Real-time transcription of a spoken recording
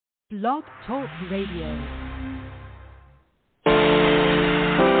Blog Talk Radio.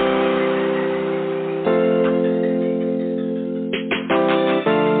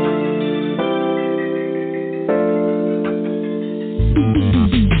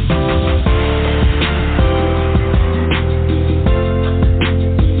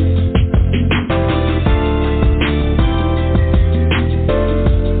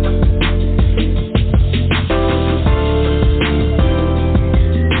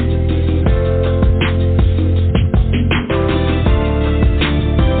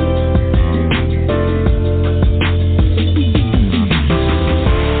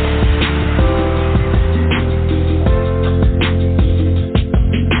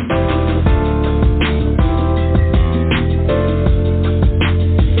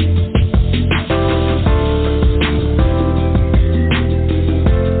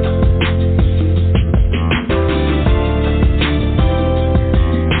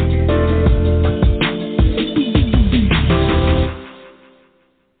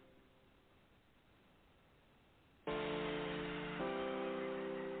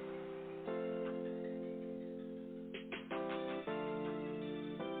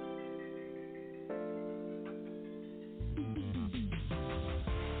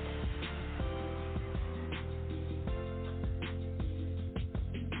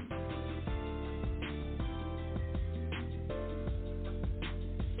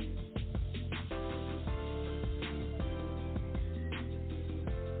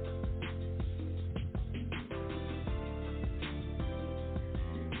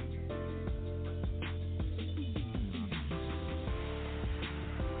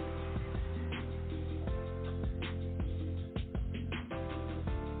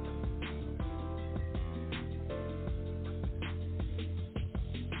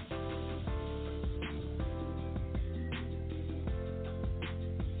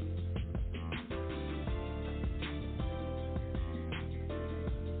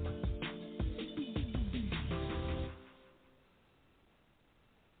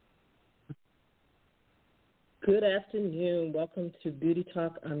 Good afternoon. Welcome to Beauty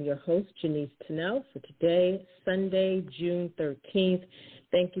Talk. I'm your host, Janice Tennell, for today, Sunday, June 13th.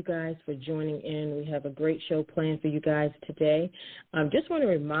 Thank you guys for joining in. We have a great show planned for you guys today. Just want to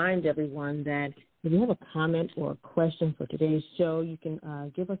remind everyone that if you have a comment or a question for today's show, you can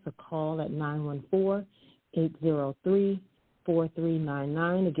give us a call at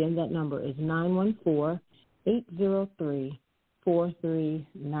 914-803-4399. Again, that number is 914-803-4399.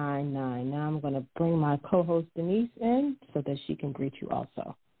 Now I'm going to bring my co-host Denise in so that she can greet you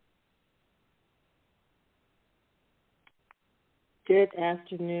also. Good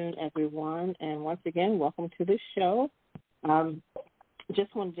afternoon, everyone, and once again, welcome to the show.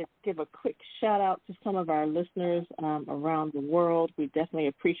 Just wanted to give a quick shout-out to some of our listeners around the world. We definitely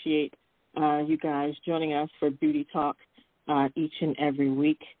appreciate you guys joining us for Beauty Talk each and every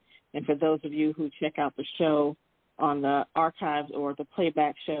week. And for those of you who check out the show on the archives or the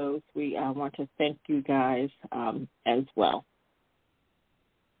playback shows, we want to thank you guys as well.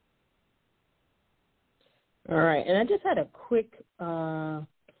 All right, and I just had a quick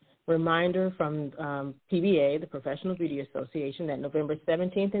reminder from PBA, the Professional Beauty Association, that November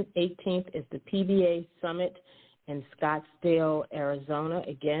 17th and 18th is the PBA Summit in Scottsdale, Arizona.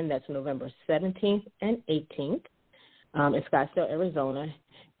 Again, that's November 17th and 18th in Scottsdale, Arizona.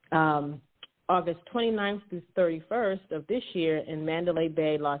 August 29th through 31st of this year in Mandalay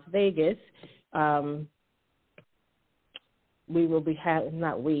Bay, Las Vegas, we will be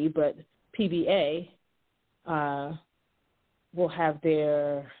but PBA will have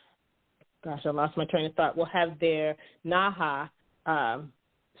their, I lost my train of thought, will have their NAHA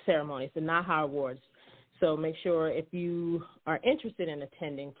ceremonies, the NAHA Awards. So make sure if you are interested in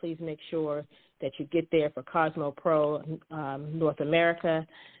attending, please make sure that you get there for Cosmo Pro North America,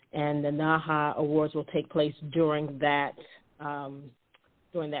 and the NAHA Awards will take place during that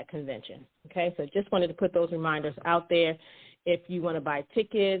convention. Okay, so just wanted to put those reminders out there. If you want to buy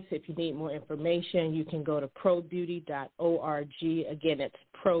tickets, if you need more information, you can go to probeauty.org. Again, it's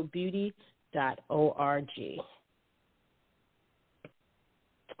probeauty.org.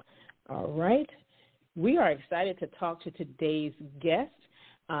 All right. We are excited to talk to today's guest,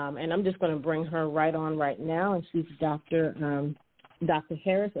 and I'm just going to bring her right on right now, and she's Dr.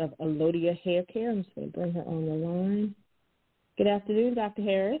 Harris of Alodia Haircare. I'm just going to bring her on the line. Good afternoon, Dr.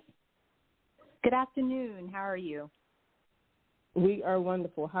 Harris. Good afternoon. How are you? We are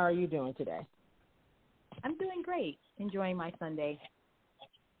wonderful. How are you doing today? I'm doing great. Enjoying my Sunday.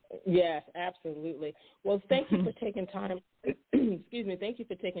 Yes, absolutely. Well, thank you for taking time. Excuse me. Thank you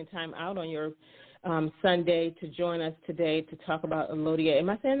for taking time out on your Sunday to join us today to talk about Alodia. Am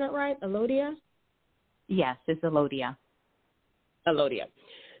I saying that right? Alodia? Yes, it's Alodia. Alodia.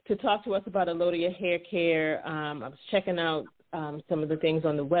 To talk to us about Alodia Hair Care. I was checking out some of the things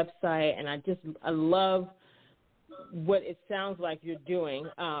on the website, and I love what it sounds like you're doing.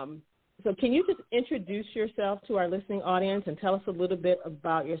 So can you just introduce yourself to our listening audience and tell us a little bit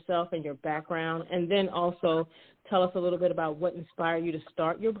about yourself and your background, and then also tell us a little bit about what inspired you to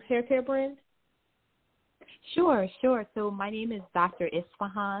start your hair care brand? Sure. So my name is Dr.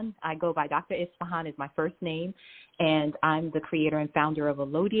 Isfahan. I go by Dr. Isfahan is my first name, and I'm the creator and founder of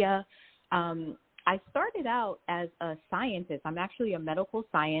Alodia. I started out as a scientist. I'm actually a medical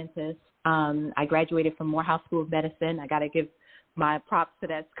scientist. I graduated from Morehouse School of Medicine. I got to give my props to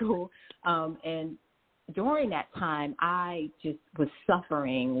that school. And during that time, I just was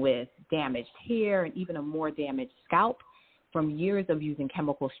suffering with damaged hair and even a more damaged scalp from years of using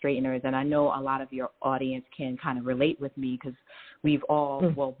chemical straighteners. And I know a lot of your audience can kind of relate with me because we've all,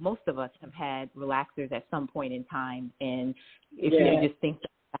 well, most of us have had relaxers at some point in time. And if you just think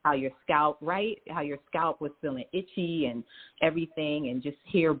how your scalp, how your scalp was feeling itchy and everything and just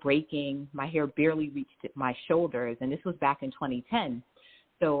hair breaking. My hair barely reached my shoulders, and this was back in 2010.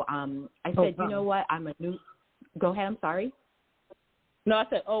 So I said, you know what, go ahead, I'm sorry. No, I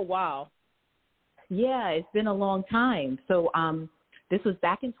said, oh, wow. Yeah, it's been a long time. So this was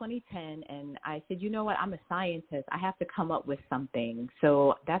back in 2010, and I said, you know what, I'm a scientist. I have to come up with something.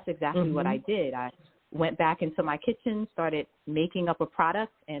 So that's exactly what I did. I went back into my kitchen, started making up a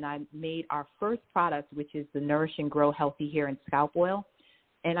product, and I made our first product, which is the Nourish and Grow Healthy Hair and Scalp Oil.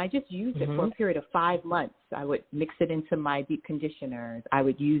 And I just used it for a period of 5 months. I would mix it into my deep conditioners. I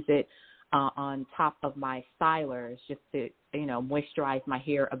would use it on top of my stylers just to, moisturize my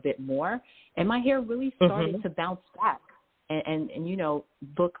hair a bit more. And my hair really started to bounce back and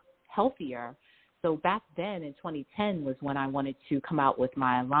look healthier. So back then in 2010 was when I wanted to come out with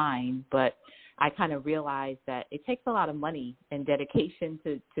my line, but I kind of realized that it takes a lot of money and dedication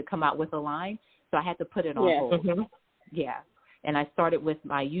to come out with a line, so I had to put it on hold. Yeah. And I started with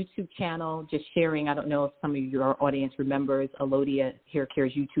my YouTube channel, just sharing. I don't know if some of your audience remembers Alodia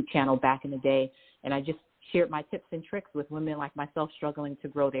Haircare's YouTube channel back in the day, and I just shared my tips and tricks with women like myself struggling to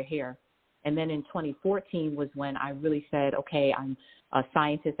grow their hair. And then in 2014 was when I really said, okay, I'm a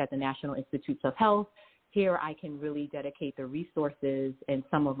scientist at the National Institutes of Health. Here I can really dedicate the resources and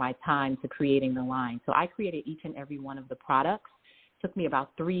some of my time to creating the line. So I created each and every one of the products. It took me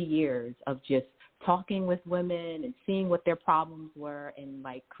about 3 years of just talking with women and seeing what their problems were and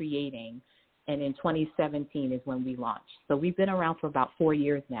creating. And in 2017 is when we launched. So we've been around for about 4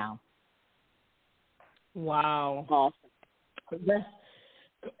 years now. Wow. Awesome.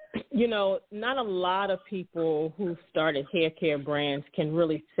 Not a lot of people who started hair care brands can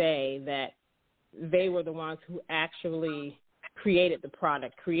really say that they were the ones who actually created the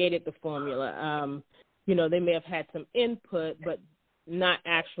product, created the formula. They may have had some input, but not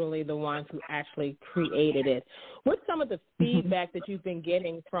actually the ones who actually created it. What's some of the feedback that you've been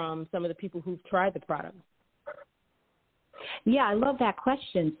getting from some of the people who've tried the product? Yeah, I love that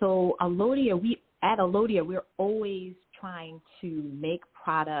question. So at Alodia, we're always trying to make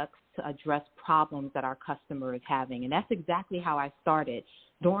products to address problems that our customer is having. And that's exactly how I started.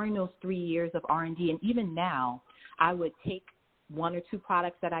 During those 3 years of R&D, and even now, I would take 1 or 2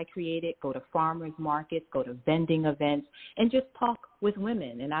 products that I created, go to farmers markets, go to vending events, and just talk with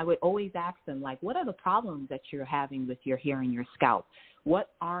women. And I would always ask them, what are the problems that you're having with your hair and your scalp? What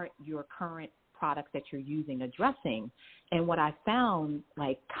aren't your current products that you're using addressing? And what I found,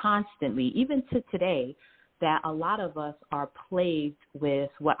 constantly, even to today, that a lot of us are plagued with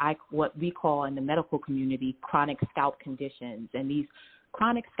what we call in the medical community chronic scalp conditions. And these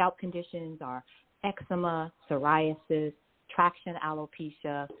chronic scalp conditions are eczema, psoriasis, traction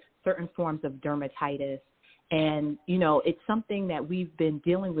alopecia, certain forms of dermatitis. And, it's something that we've been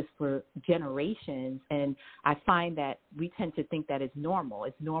dealing with for generations. And I find that we tend to think that it's normal.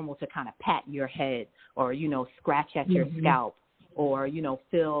 It's normal to kind of pat your head or, scratch at your scalp or,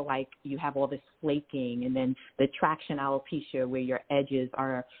 feel like you have all this flaking. And then the traction alopecia where your edges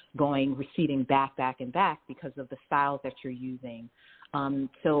are receding back because of the styles that you're using.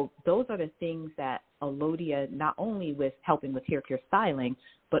 So those are the things that Alodia, not only with helping with hair care styling,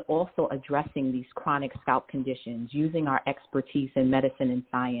 but also addressing these chronic scalp conditions, using our expertise in medicine and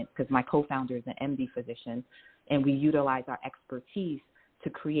science, because my co-founder is an MD physician, and we utilize our expertise to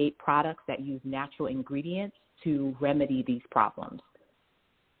create products that use natural ingredients to remedy these problems.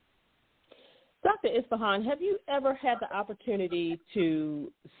 Dr. Dr. Isfahan, have you ever had the opportunity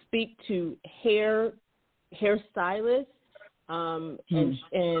to speak to hairstylists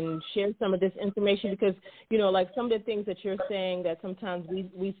and share some of this information? Because, you know, like some of the things that you're saying that sometimes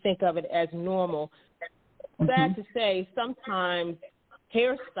we think of it as normal. Sad to say, sometimes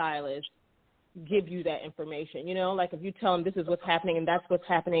hairstylists give you that information, you know, like if you tell them this is what's happening and that's what's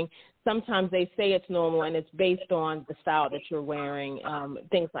happening, sometimes they say it's normal and it's based on the style that you're wearing,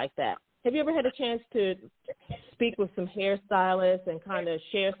 things like that. Have you ever had a chance to speak with some hairstylists and kind of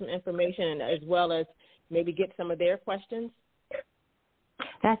share some information as well as maybe get some of their questions?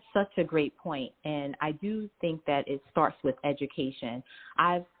 That's such a great point, and I do think that it starts with education.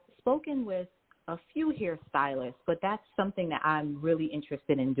 I've spoken with a few hairstylists, but that's something that I'm really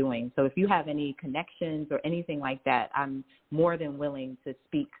interested in doing. So if you have any connections or anything like that, I'm more than willing to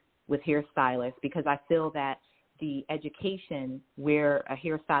speak with hairstylists, because I feel that the education where a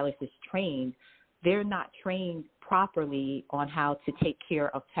hairstylist is trained, they're not trained properly on how to take care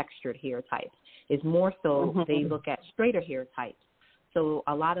of textured hair types. It's more so they look at straighter hair types. So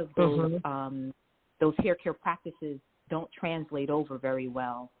a lot of those hair care practices don't translate over very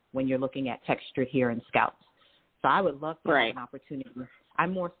well when you're looking at textured hair and scalps. So I would love to have an opportunity.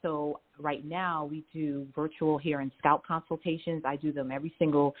 I'm more so, right now, we do virtual hair and scalp consultations. I do them every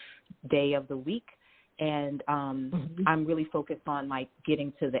single day of the week. And I'm really focused on, like,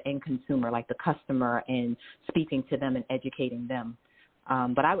 getting to the end consumer, like the customer, and speaking to them and educating them.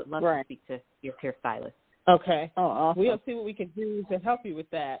 But I would love to speak to your hairstylist. Okay. Oh, awesome. We'll see what we can do to help you with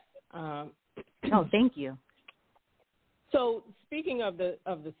that. Oh, thank you. So speaking of the,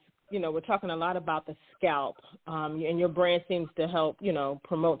 you know, we're talking a lot about the scalp, and your brand seems to help, you know,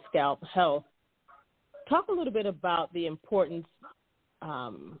 promote scalp health. Talk a little bit about the importance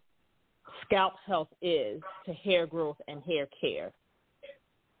scalp health is to hair growth and hair care.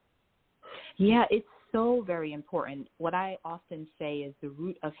 Yeah, it's so very important. What I often say is the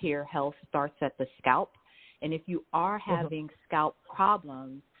root of hair health starts at the scalp. And if you are having scalp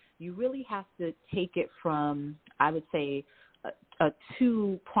problems, you really have to take it from, I would say, a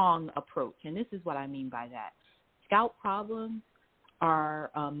two-prong approach. And this is what I mean by that. Scalp problems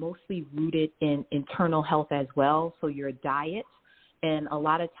are mostly rooted in internal health as well, so your diet. And a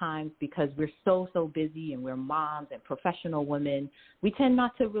lot of times, because we're so busy and we're moms and professional women, we tend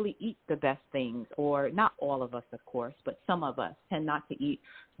not to really eat the best things, or not all of us, of course, but some of us tend not to eat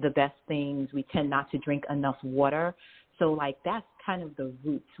the best things. We tend not to drink enough water. So, like, that's kind of the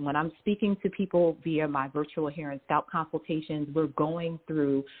roots. When I'm speaking to people via my virtual hair and scalp consultations, we're going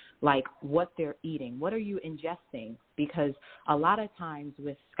through, like, what they're eating. What are you ingesting? Because a lot of times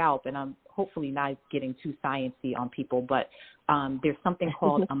with scalp, and I'm hopefully not getting too sciencey on people, but there's something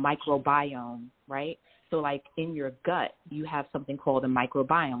called a microbiome, right? So, like, in your gut, you have something called a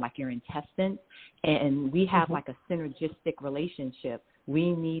microbiome, like your intestines, and we have, like, a synergistic relationship.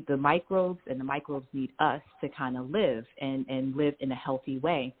 We need the microbes, and the microbes need us to kind of live and live in a healthy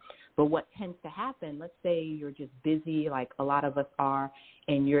way. But what tends to happen, let's say you're just busy, like a lot of us are,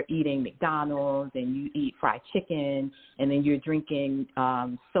 and you're eating McDonald's and you eat fried chicken, and then you're drinking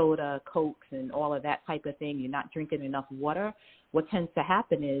soda, Cokes, and all of that type of thing. You're not drinking enough water. What tends to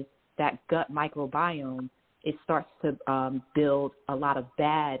happen is that gut microbiome, it starts to build a lot of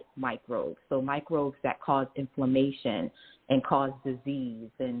bad microbes, so microbes that cause inflammation and cause disease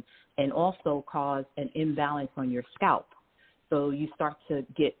and also cause an imbalance on your scalp. So you start to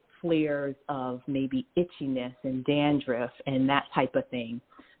get flares of maybe itchiness and dandruff and that type of thing.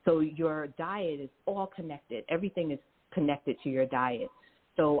 So your diet is all connected. Everything is connected to your diet.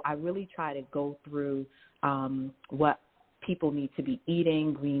 So I really try to go through what people need to be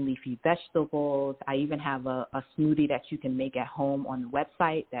eating, green leafy vegetables. I even have a smoothie that you can make at home on the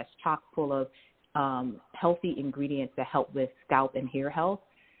website that's chock full of healthy ingredients that help with scalp and hair health.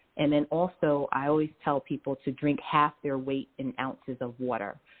 And then also, I always tell people to drink half their weight in ounces of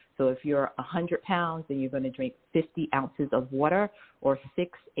water. So if you're 100 pounds, then you're going to drink 50 ounces of water, or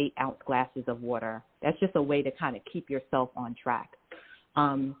 6 8-ounce glasses of water. That's just a way to kind of keep yourself on track.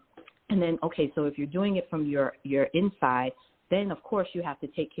 And then, okay, so if you're doing it from your inside, then, of course, you have to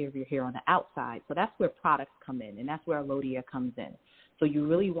take care of your hair on the outside. So that's where products come in, and that's where Alodia comes in. So you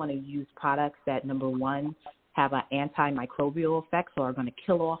really want to use products that, number one, have an antimicrobial effect, so are going to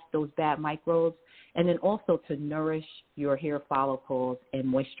kill off those bad microbes, and then also to nourish your hair follicles and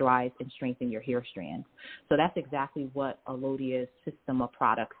moisturize and strengthen your hair strands. So that's exactly what Alodia's system of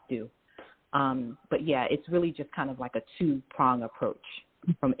products do. But, yeah, it's really just kind of like a two-prong approach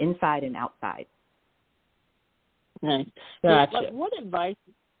from inside and outside. Nice. Gotcha. What advice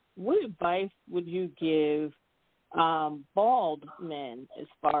would you give bald men as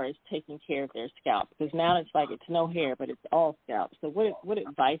far as taking care of their scalp? Because now it's like it's no hair, but it's all scalp. So what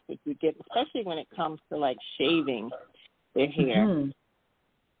advice would you give, especially when it comes to like shaving their hair? Mm-hmm.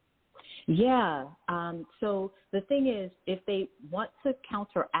 Yeah. So the thing is, if they want to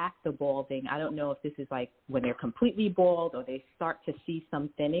counteract the balding, I don't know if this is like when they're completely bald or they start to see some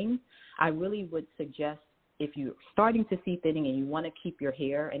thinning, I really would suggest, if you're starting to see thinning and you want to keep your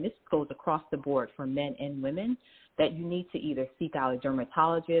hair, and this goes across the board for men and women, that you need to either seek out a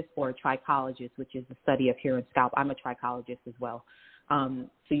dermatologist or a trichologist, which is the study of hair and scalp. I'm a trichologist as well. So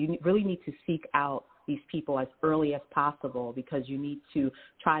you really need to seek out these people as early as possible, because you need to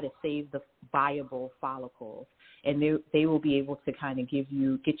try to save the viable follicles, and they will be able to kind of get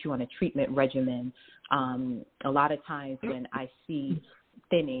you on a treatment regimen. A lot of times when I see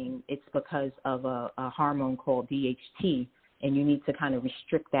thinning, it's because of a hormone called DHT, and you need to kind of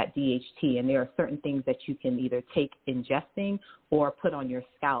restrict that DHT. And there are certain things that you can either take ingesting or put on your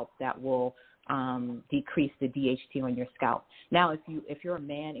scalp that will decrease the DHT on your scalp. Now, if you're a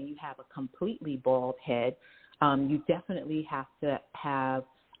man and you have a completely bald head, you definitely have to have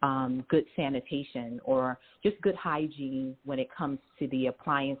good sanitation or just good hygiene when it comes to the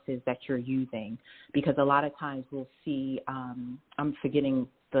appliances that you're using, because a lot of times we'll see, I'm forgetting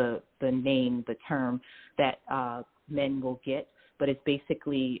the term that men will get, but it's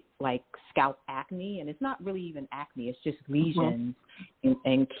basically like scalp acne, and it's not really even acne, it's just lesions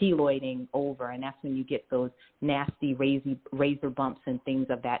and keloiding over, and that's when you get those nasty razor bumps and things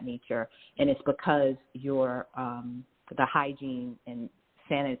of that nature, and it's because your the hygiene and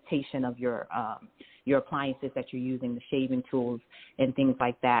sanitation of your appliances that you're using, the shaving tools and things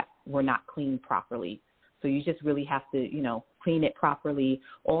like that, were not cleaned properly. So you just really have to, clean it properly.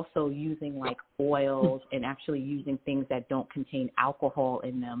 Also using like oils and actually using things that don't contain alcohol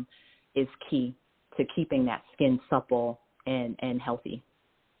in them is key to keeping that skin supple and healthy.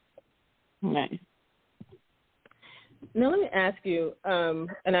 Nice. Now let me ask you,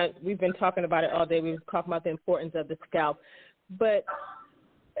 we've been talking about it all day. We've talked about the importance of the scalp, but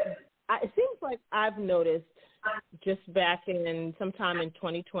it seems like I've noticed just back in sometime in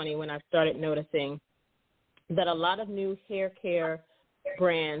 2020 when I started noticing that a lot of new hair care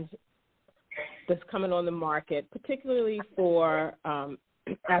brands that's coming on the market, particularly for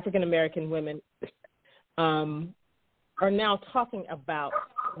African-American women, are now talking about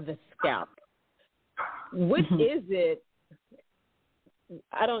the scalp. Which is it?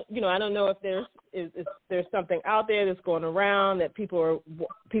 I don't know if there's something out there that's going around that people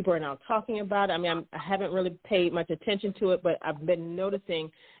are now talking about. I mean, I haven't really paid much attention to it, but I've been noticing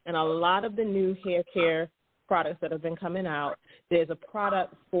in a lot of the new hair care products that have been coming out, there's a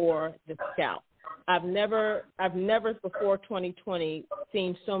product for the scalp. I've never before 2020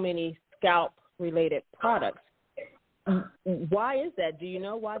 seen so many scalp related products. Why is that? Do you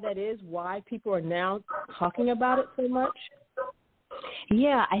know why that is? Why people are now talking about it so much?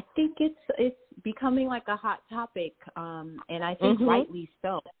 Yeah, I think it's becoming like a hot topic, and I think rightly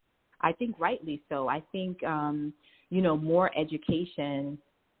so. I think more education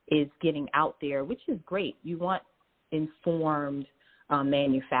is getting out there, which is great. You want informed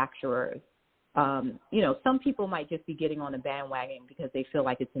manufacturers. Some people might just be getting on a bandwagon because they feel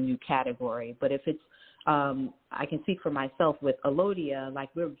like it's a new category. But if it's, I can speak for myself with Alodia, like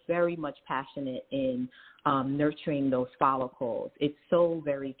we're very much passionate in nurturing those follicles. It's so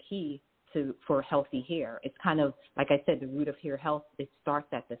very key for healthy hair. It's kind of, like I said, the root of hair health, it starts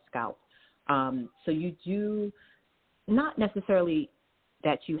at the scalp. So you do not necessarily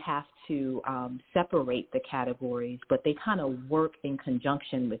that you have to separate the categories, but they kind of work in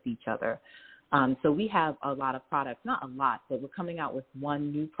conjunction with each other. So we have a lot of products, not a lot, but we're coming out with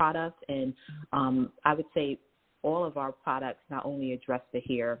one new product, and I would say all of our products not only address the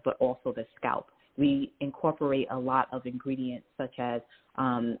hair, but also the scalp. We incorporate a lot of ingredients such as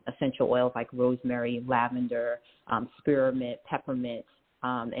essential oils like rosemary, lavender, spearmint, peppermint,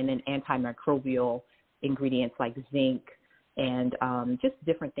 and then antimicrobial ingredients like zinc, and just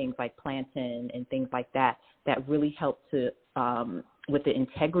different things like plantain and things like that really help to with the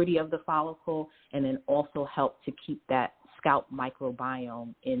integrity of the follicle, and then also help to keep that scalp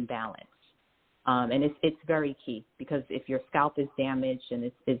microbiome in balance. And it's very key, because if your scalp is damaged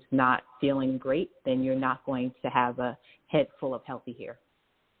and it's not feeling great, then you're not going to have a head full of healthy hair.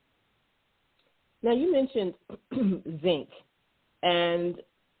 Now, you mentioned zinc, and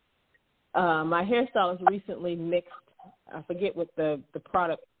my hairstylist recently mixed, I forget what the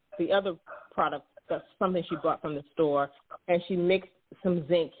other product, that's something she bought from the store, and she mixed some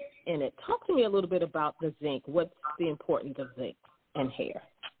zinc in it. Talk to me a little bit about the zinc. What's the importance of zinc in hair?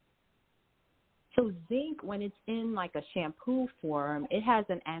 So zinc, when it's in like a shampoo form, it has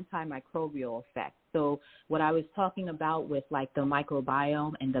an antimicrobial effect. So what I was talking about with like the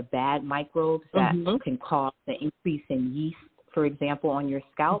microbiome and the bad microbes that can cause the increase in yeast, for example, on your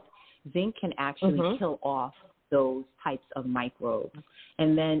scalp, zinc can actually kill off those types of microbes.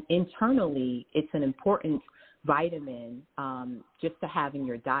 And then internally, it's an important vitamin just to have in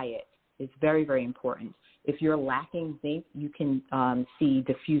your diet. It's very, very important. If you're lacking zinc, you can see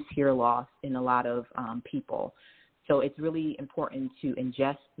diffuse hair loss in a lot of people. So it's really important to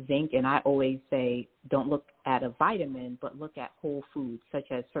ingest zinc. And I always say don't look at a vitamin, but look at whole foods, such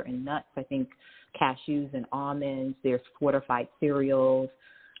as certain nuts, I think cashews and almonds. There's fortified cereals,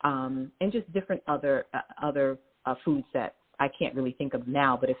 and just different other foods that I can't really think of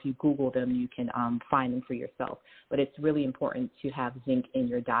now, but if you Google them, you can find them for yourself. But it's really important to have zinc in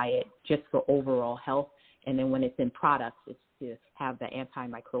your diet just for overall health. And then when it's in products, it's to have the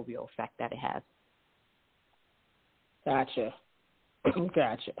antimicrobial effect that it has. Gotcha.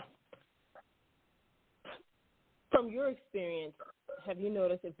 From your experience, have you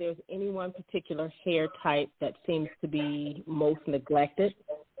noticed if there's any one particular hair type that seems to be most neglected?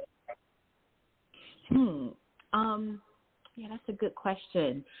 Yeah, that's a good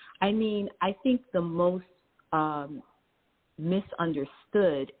question. I mean, I think the most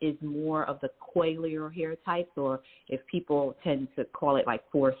misunderstood is more of the coilier hair types, or if people tend to call it like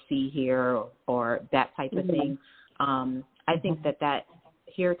 4C hair or that type of thing. I think that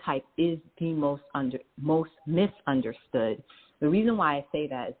hair type is the most misunderstood. The reason why I say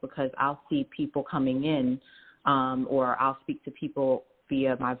that is because I'll see people coming in or I'll speak to people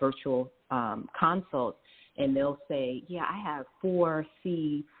via my virtual consults, and they'll say, yeah, I have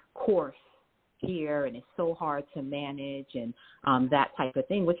 4C coarse hair, and it's so hard to manage, and that type of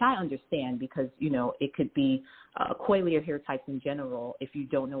thing, which I understand because, you know, it could be coilier hair types in general if you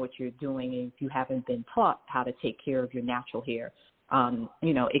don't know what you're doing and if you haven't been taught how to take care of your natural hair.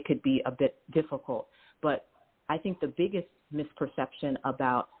 You know, it could be a bit difficult. But I think the biggest misperception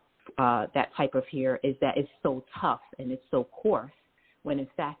about that type of hair is that it's so tough and it's so coarse, when in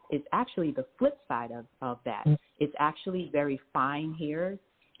fact it's actually the flip side of that. It's actually very fine hairs,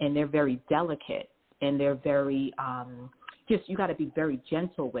 and they're very delicate, and they're very just, you got to be very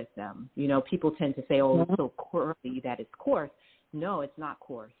gentle with them. You know, people tend to say, oh, it's so curly that it's coarse. No, it's not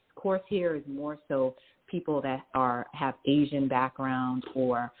coarse. Coarse hair is more so people that have Asian background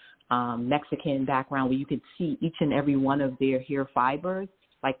or Mexican background, where you could see each and every one of their hair fibers.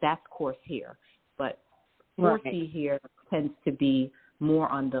 Like, that's coarse hair. But 4C hair tends to be more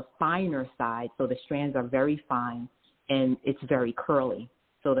on the finer side, so the strands are very fine and it's very curly.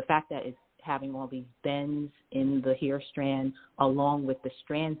 So the fact that it's having all these bends in the hair strand, along with the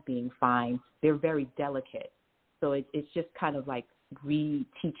strands being fine, they're very delicate. So it's just kind of like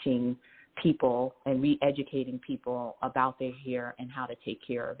reteaching people and re-educating people about their hair and how to take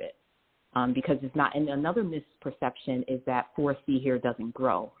care of it. Because it's not, and another misperception is that 4C hair doesn't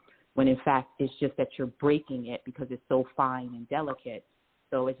grow, when in fact it's just that you're breaking it because it's so fine and delicate.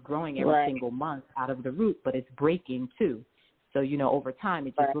 So it's growing every single month out of the root, but it's breaking too. So, you know, over time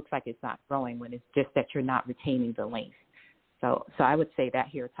it just looks like it's not growing, when it's just that you're not retaining the length. So I would say that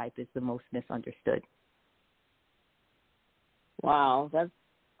hair type is the most misunderstood. Wow,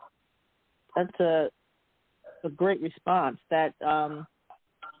 that's a great response. That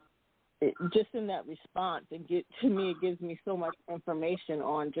just in that response, it gives me so much information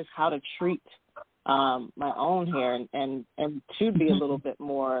on just how to treat my own hair and to be a little bit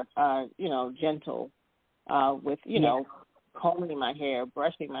more you know, gentle with, you know, combing my hair,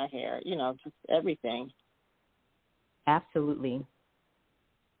 brushing my hair, you know, just everything. Absolutely.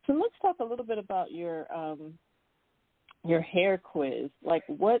 So let's talk a little bit about your hair quiz. Like,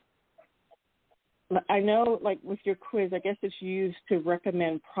 what, I know, like with your quiz, I guess it's used to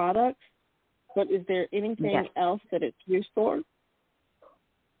recommend products, but is there anything else that it's used for?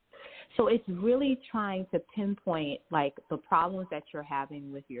 So it's really trying to pinpoint, like, the problems that you're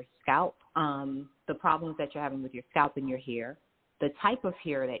having with your scalp, and your hair, the type of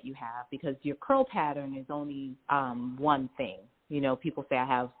hair that you have, because your curl pattern is only one thing. You know, people say I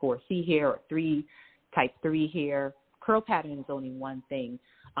have 4C hair or type 3 hair. Curl pattern is only one thing.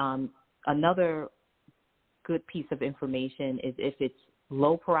 Another good piece of information is if it's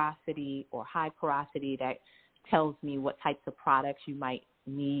low porosity or high porosity, that tells me what types of products you might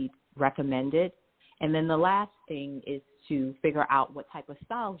need recommended. And then the last thing is to figure out what type of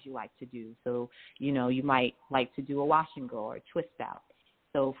styles you like to do. So, you know, you might like to do a wash and go or a twist out.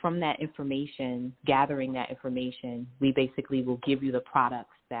 So from that information, gathering that information, we basically will give you the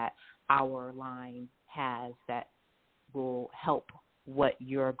products that our line has that will help what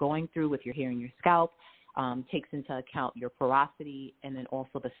you're going through with your hair and your scalp, takes into account your porosity, and then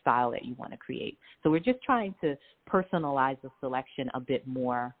also the style that you want to create. So we're just trying to personalize the selection a bit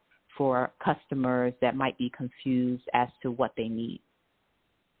more for customers that might be confused as to what they need.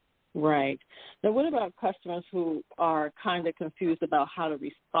 Right. Now, what about customers who are kind of confused about how to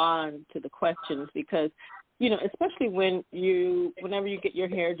respond to the questions? Because, especially whenever you get your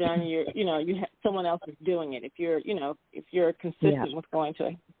hair done, someone else is doing it. If you're consistent with going to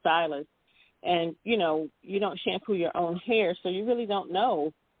a stylist, and you don't shampoo your own hair, so you really don't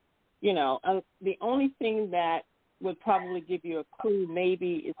know. The only thing that would probably give you a clue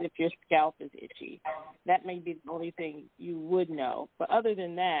maybe is if your scalp is itchy. That may be the only thing you would know. But other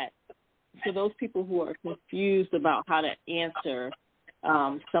than that, for those people who are confused about how to answer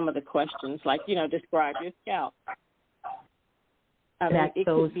some of the questions, like, describe your scalp. That's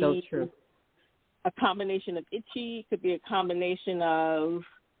so true. A combination of itchy, it could be a combination of...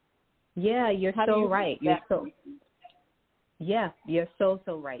 Yeah, you're so right. You're so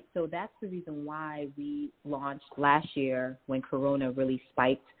right. So that's the reason why we launched last year when Corona really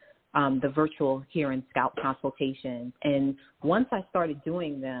spiked the virtual hair and scalp consultations. And once I started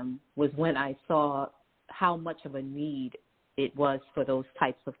doing them was when I saw how much of a need it was for those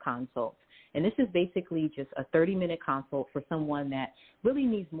types of consults. And this is basically just a 30-minute consult for someone that really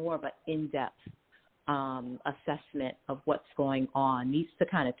needs more of an in-depth assessment of what's going on, needs to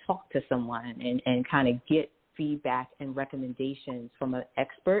kind of talk to someone and kind of get feedback and recommendations from an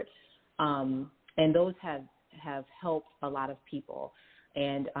expert. And those have helped a lot of people.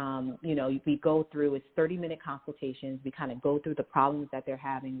 And, we go through, it's 30-minute consultations. We kind of go through the problems that they're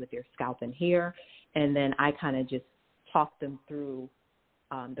having with their scalp and hair. And then I kind of just talk them through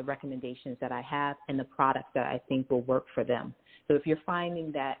the recommendations that I have and the products that I think will work for them. So if you're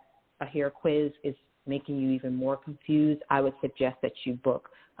finding that a hair quiz is making you even more confused, I would suggest that you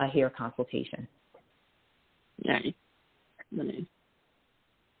book a hair consultation. Nice.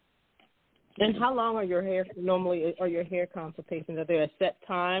 And how long are your hair consultations? Are there a set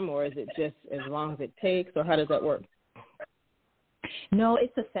time, or is it just as long as it takes, or how does that work? No,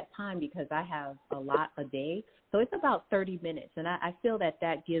 it's a set time because I have a lot a day. So it's about 30 minutes, and I feel that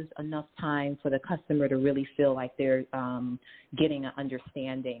gives enough time for the customer to really feel like they're getting an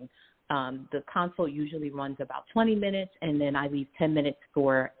understanding. The consult usually runs about 20 minutes, and then I leave 10 minutes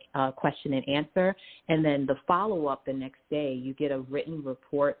for question and answer. And then the follow-up the next day, you get a written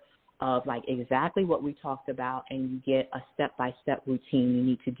report of like exactly what we talked about, and you get a step-by-step routine you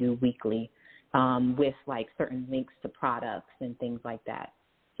need to do weekly with like certain links to products and things like that.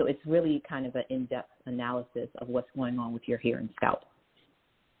 So it's really kind of an in-depth analysis of what's going on with your hair and scalp.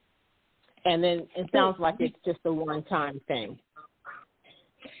 And then it sounds like it's just a one-time thing.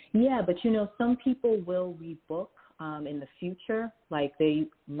 Yeah, but some people will rebook in the future. Like they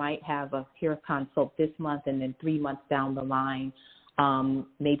might have a hair consult this month, and then 3 months down the line,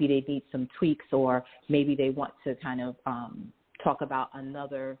 maybe they need some tweaks, or maybe they want to kind of talk about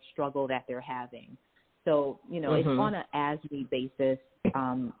another struggle that they're having. So, it's on an as-need basis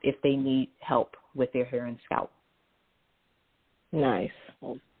if they need help with their hair and scalp. Nice.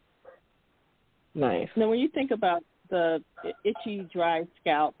 Now, when you think about the itchy, dry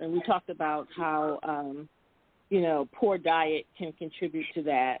scalp, and we talked about how, poor diet can contribute to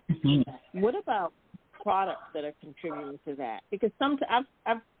that. What about products that are contributing to that? Because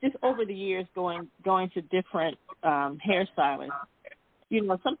I've just over the years going to different hairstylists,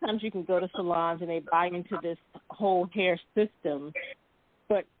 sometimes you can go to salons and they buy into this whole hair system,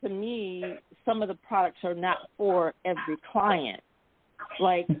 but to me, some of the products are not for every client.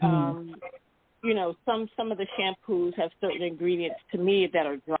 Like, some of the shampoos have certain ingredients to me that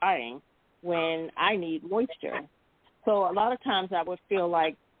are drying when I need moisture. So a lot of times I would feel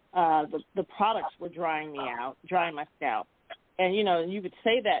like the products were drying my scalp. And, you would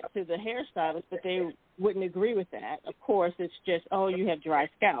say that to the hairstylist, but they wouldn't agree with that. Of course, it's just, you have dry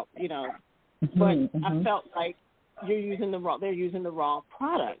scalp, But I felt like they're using the wrong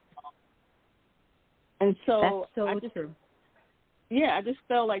product. And so, true. Yeah, I just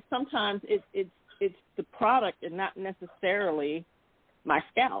felt like sometimes it's the product and not necessarily my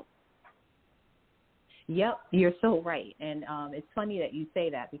scalp. Yep, you're so right. And it's funny that you say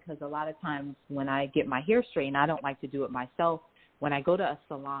that, because a lot of times when I get my hair straightened, I don't like to do it myself. When I go to a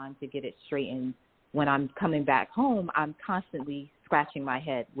salon to get it straightened, when I'm coming back home, I'm constantly scratching my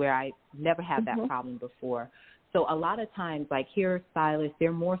head, where I never had that problem before. So a lot of times, like hair stylists,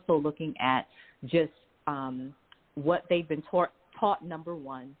 they're more so looking at just what they've been taught, number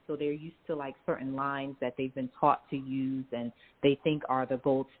one. So they're used to like certain lines that they've been taught to use and they think are the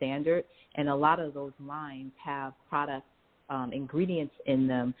gold standard. And a lot of those lines have products ingredients in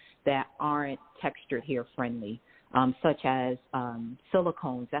them that aren't textured hair friendly, such as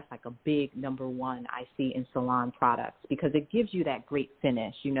silicones. That's like a big number one I see in salon products because it gives you that great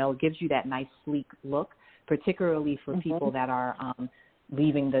finish. It gives you that nice sleek look, particularly for people that are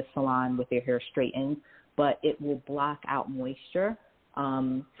leaving the salon with their hair straightened. But it will block out moisture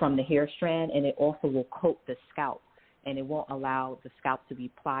from the hair strand, and it also will coat the scalp, and it won't allow the scalp to be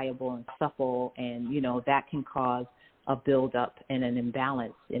pliable and supple, and, that can cause a buildup and an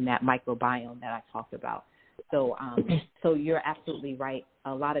imbalance in that microbiome that I talked about. So you're absolutely right.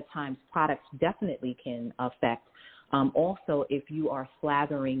 A lot of times products definitely can affect. Also, if you are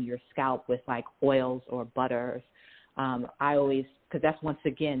slathering your scalp with like oils or butters, I always, because that's once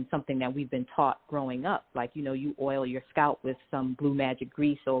again something that we've been taught growing up. Like, you oil your scalp with some Blue Magic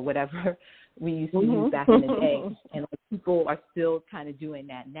grease or whatever we used to use back in the day. And people are still kind of doing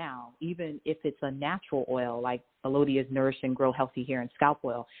that now, even if it's a natural oil like Alodia's Nourish and Grow Healthy Hair and Scalp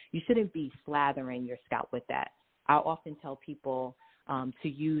Oil. You shouldn't be slathering your scalp with that. I often tell people to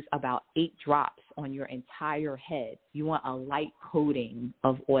use about 8 drops on your entire head. You want a light coating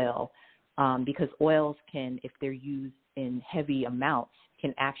of oil because oils can, if they're used in heavy amounts,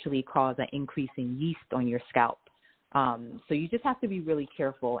 can actually cause an increase in yeast on your scalp. So you just have to be really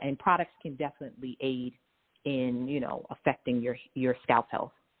careful, and products can definitely aid in, affecting your scalp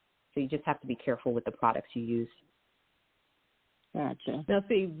health. So you just have to be careful with the products you use. Gotcha. Now,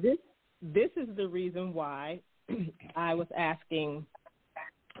 see, this is the reason why I was asking,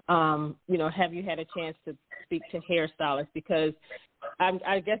 have you had a chance to speak to hairstylists? Because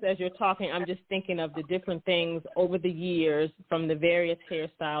I guess as you're talking, I'm just thinking of the different things over the years from the various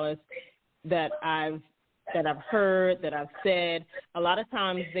hairstylists that I've heard, that I've said. A lot of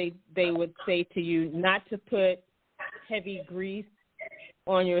times they would say to you not to put heavy grease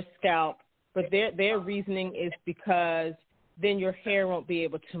on your scalp, but their reasoning is because then your hair won't be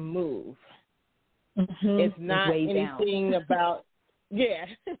able to move. It's not anything about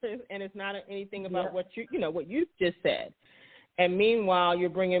and it's not anything about what you just said. And meanwhile, you're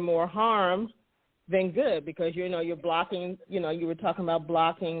bringing more harm than good because you're blocking. You were talking about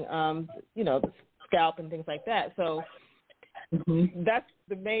blocking, the scalp and things like that. So that's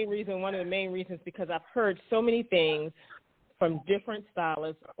the main reason. One of the main reasons, because I've heard so many things from different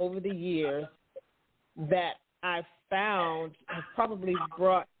stylists over the years that I've found have probably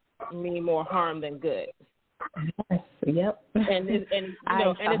brought me more harm than good. Yep. And it's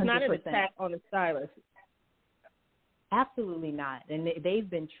not an attack on the stylist. Absolutely not. And they've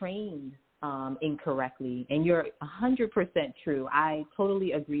been trained incorrectly. And you're 100% true. I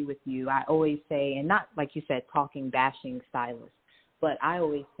totally agree with you. I always say, and not like you said, bashing stylists, but I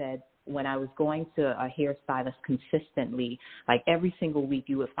always said when I was going to a hairstylist consistently, like every single week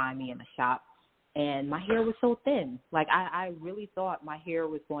you would find me in the shop, and my hair was so thin. Like I really thought my hair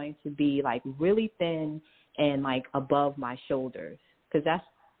was going to be like really thin and like above my shoulders, because that's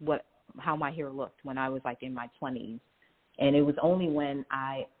how my hair looked when I was like in my 20s. And it was only when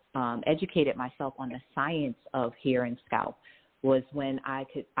I educated myself on the science of hair and scalp was when I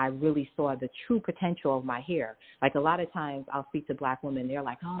really saw the true potential of my hair. Like a lot of times I'll speak to Black women, they're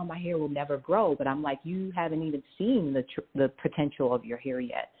like, oh, my hair will never grow. But I'm like, you haven't even seen the potential of your hair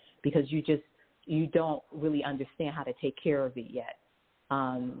yet, because you don't really understand how to take care of it yet.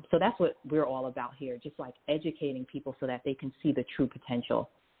 So that's what we're all about here, just like educating people so that they can see the true potential.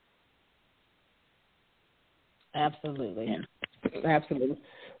 Absolutely. Absolutely.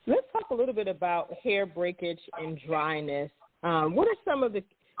 Let's talk a little bit about hair breakage and dryness. What are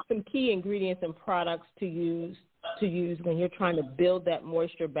some key ingredients and products to use when you're trying to build that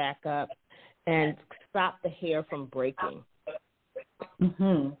moisture back up and stop the hair from breaking?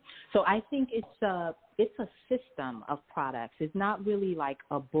 So I think it's a system of products. It's not really like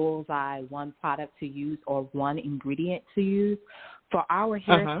a bullseye, one product to use or one ingredient to use. For our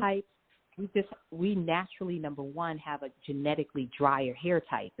hair types, we naturally, number one, have a genetically drier hair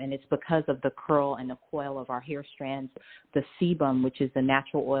type, and it's because of the curl and the coil of our hair strands. The sebum, which is the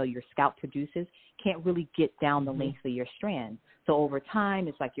natural oil your scalp produces, can't really get down the length of your strand. So over time,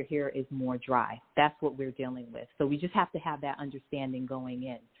 it's like your hair is more dry. That's what we're dealing with. So we just have to have that understanding going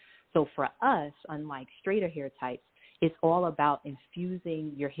in. So for us, unlike straighter hair types, it's all about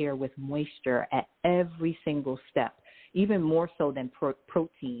infusing your hair with moisture at every single step. Even more so than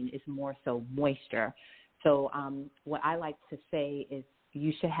protein is more so moisture. So what I like to say is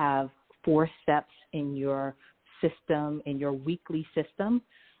you should have 4 steps in your system, in your weekly system,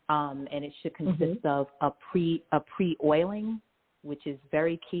 and it should consist of a pre-oiling, which is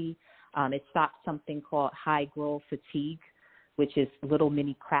very key. It stops something called high growth fatigue, which is little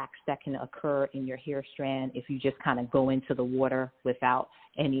mini cracks that can occur in your hair strand if you just kind of go into the water without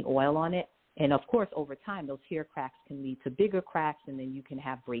any oil on it. And, of course, over time, those hair cracks can lead to bigger cracks, and then you can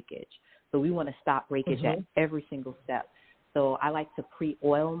have breakage. So we want to stop breakage at every single step. So I like to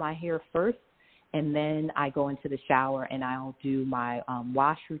pre-oil my hair first, and then I go into the shower and I'll do my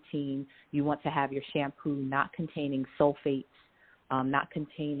wash routine. You want to have your shampoo not containing sulfates, not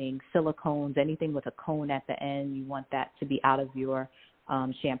containing silicones, anything with a cone at the end. You want that to be out of your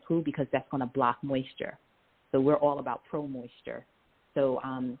shampoo because that's going to block moisture. So we're all about pro-moisture. So,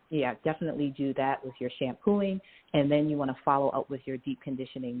 definitely do that with your shampooing, and then you want to follow up with your deep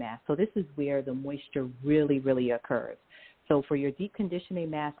conditioning mask. So this is where the moisture really, really occurs. So for your deep conditioning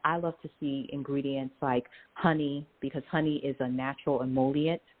mask, I love to see ingredients like honey, because honey is a natural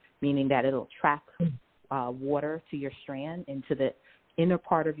emollient, meaning that it'll trap water to your strand into the inner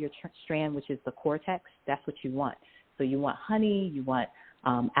part of your strand, which is the cortex. That's what you want. So you want honey, you want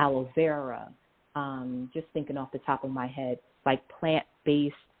aloe vera, just thinking off the top of my head, like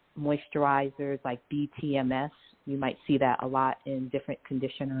plant-based moisturizers like BTMS. You might see that a lot in different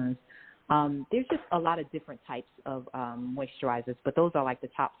conditioners. There's just a lot of different types of moisturizers, but those are like the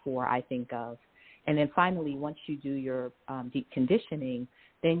top 4 I think of. And then finally, once you do your deep conditioning,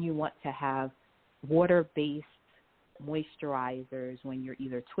 then you want to have water-based moisturizers when you're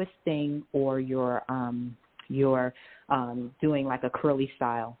either twisting or you're doing like a curly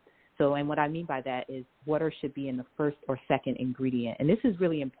style. So, and what I mean by that is water should be in the first or second ingredient. And this is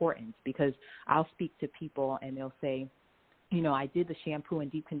really important because I'll speak to people and they'll say, I did the shampoo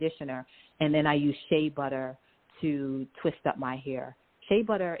and deep conditioner, and then I use shea butter to twist up my hair. Shea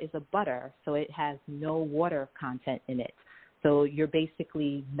butter is a butter, so it has no water content in it. So you're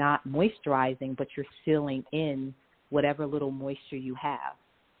basically not moisturizing, but you're sealing in whatever little moisture you have.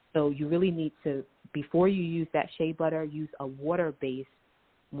 So you really need to, before you use that shea butter, use a water-based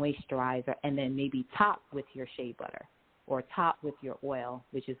moisturizer, and then maybe top with your shea butter or top with your oil,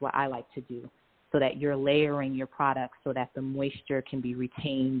 which is what I like to do, so that you're layering your products so that the moisture can be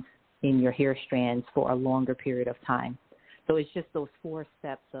retained in your hair strands for a longer period of time. So it's just those 4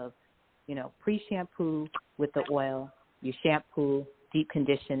 steps of, pre-shampoo with the oil, your shampoo, deep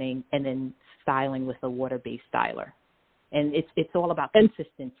conditioning, and then styling with a water-based styler. And it's all about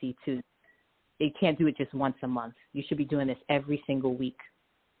consistency too. You can't do it just once a month. You should be doing this every single week.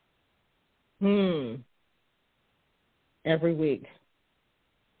 Every week.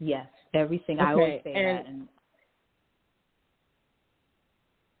 Yes, everything. Okay. I always say that. And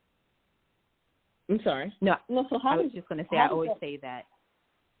I'm sorry. No, so I was just going to say I always say that.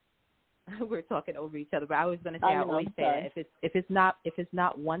 We're talking over each other, but I was going to say I always say that if it's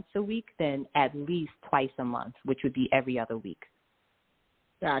not once a week, then at least twice a month, which would be every other week.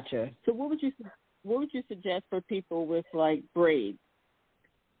 Gotcha. So what would you suggest for people with like braids?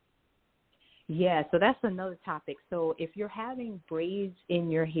 Yeah, so that's another topic. So if you're having braids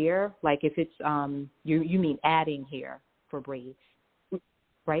in your hair, like if it's you mean adding hair for braids,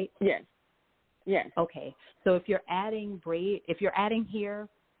 right? Yes. Yes. Okay. So if you're adding hair,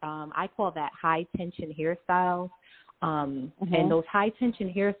 I call that high tension hairstyles. And those high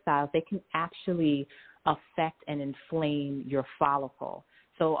tension hairstyles, they can actually affect and inflame your follicle.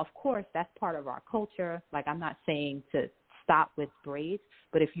 So of course that's part of our culture. Like I'm not saying to stop with braids,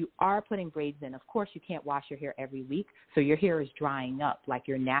 but if you are putting braids in, of course you can't wash your hair every week, so your hair is drying up, like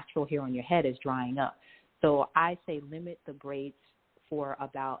your natural hair on your head is drying up. So I say limit the braids for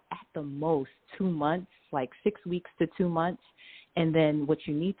about, at the most, 2 months, like 6 weeks to 2 months, and then what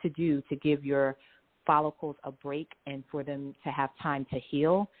you need to do to give your follicles a break and for them to have time to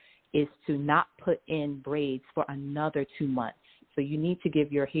heal is to not put in braids for another 2 months. So you need to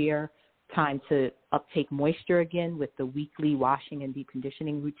give your hair time to uptake moisture again with the weekly washing and deep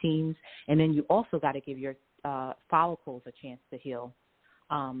conditioning routines. And then you also got to give your follicles a chance to heal.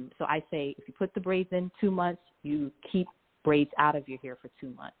 So I say if you put the braids in 2 months, you keep braids out of your hair for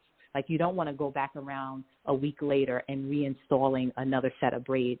 2 months. Like you don't want to go back around a week later and reinstalling another set of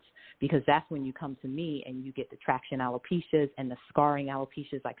braids, because that's when you come to me and you get the traction alopecias and the scarring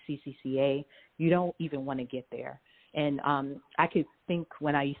alopecias like CCCA. You don't even want to get there. And I could think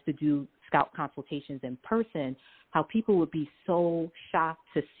when I used to do scalp consultations in person, how people would be so shocked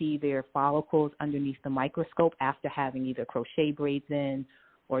to see their follicles underneath the microscope after having either crochet braids in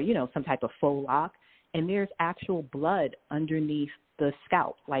or, some type of faux lock. And there's actual blood underneath the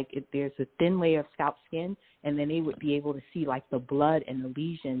scalp. Like there's a thin layer of scalp skin, and then they would be able to see like the blood and the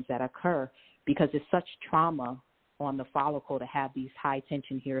lesions that occur because it's such trauma on the follicle to have these high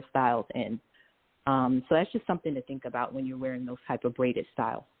tension hairstyles in. So that's just something to think about when you're wearing those type of braided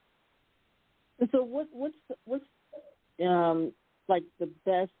styles. So what's like the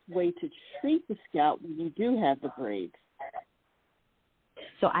best way to treat the scalp when you do have the braids?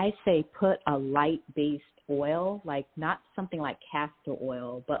 So I say put a light-based oil, like not something like castor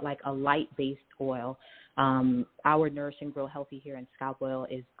oil, but like a light-based oil. Our Nourish and Grow Healthy Hair and Scalp Oil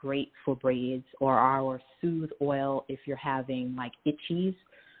is great for braids, or our Soothe Oil if you're having like itchies.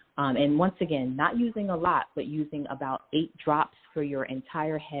 And once again, not using a lot, but using about 8 drops for your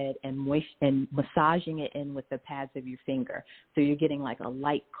entire head and massaging it in with the pads of your finger. So you're getting like a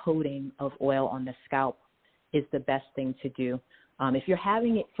light coating of oil on the scalp is the best thing to do. If you're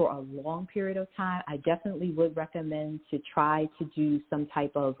having it for a long period of time, I definitely would recommend to try to do some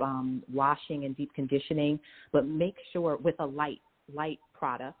type of washing and deep conditioning, but make sure with a light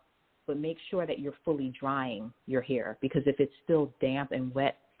product, but make sure that you're fully drying your hair, because if it's still damp and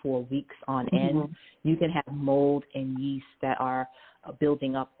wet for weeks on end, you can have mold and yeast that are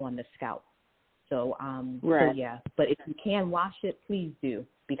building up on the scalp. So, so yeah, but if you can wash it, please do,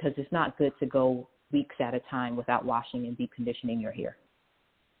 because it's not good to go weeks at a time without washing and deep conditioning your hair.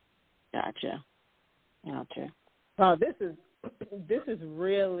 Gotcha. Oh, this is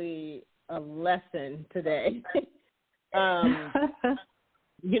really a lesson today.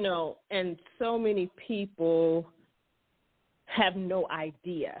 You know, and so many people have no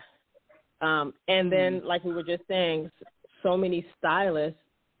idea. And then, like we were just saying, so many stylists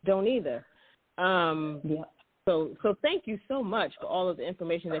don't either. So thank you so much for all of the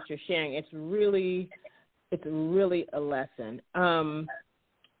information that you're sharing. It's really a lesson. Can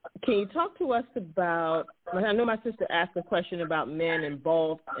you talk to us about, I know my sister asked a question about men and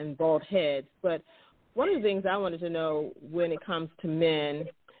bald heads, but one of the things I wanted to know when it comes to men,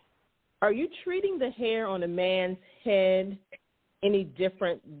 are you treating the hair on a man's head any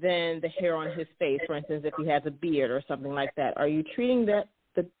different than the hair on his face? For instance, if he has a beard or something like that, are you treating the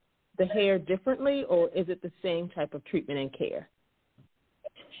hair differently, or is it the same type of treatment and care?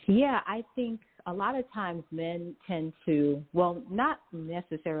 Yeah, I think a lot of times men tend to, well, not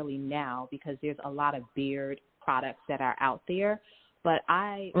necessarily now, because there's a lot of beard products that are out there, but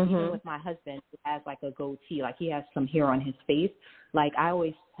even with my husband, who has like a goatee, like he has some hair on his face, like I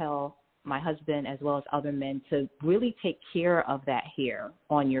always tell my husband as well as other men to really take care of that hair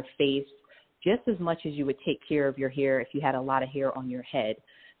on your face just as much as you would take care of your hair if you had a lot of hair on your head.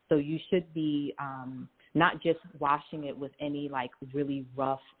 So you should be not just washing it with any like really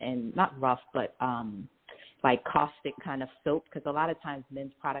rough and not rough, but like caustic kind of soap, because a lot of times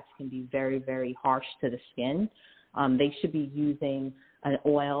men's products can be very, very harsh to the skin. They should be using an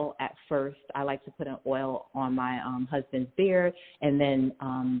oil at first. I like to put an oil on my husband's beard, and then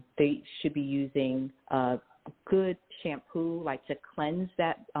they should be using a good shampoo, like to cleanse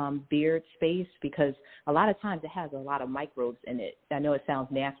that beard space, because a lot of times it has a lot of microbes in it. I know it sounds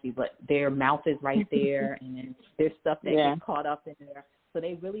nasty, but their mouth is right there, and then there's stuff that gets caught up in there. So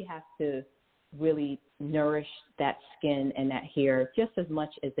they really have to really nourish that skin and that hair just as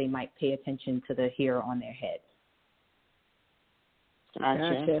much as they might pay attention to the hair on their head.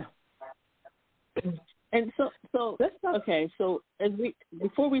 Gotcha. And so okay, so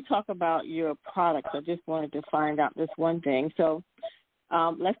before we talk about your products, I just wanted to find out this one thing. So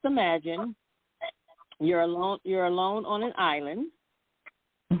let's imagine you're alone on an island,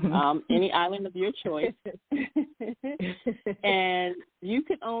 any island of your choice, and you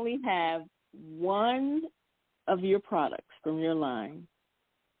can only have one of your products from your line.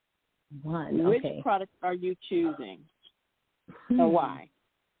 Which product are you choosing? And why?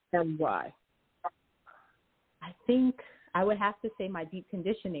 And why? I think I would have to say my deep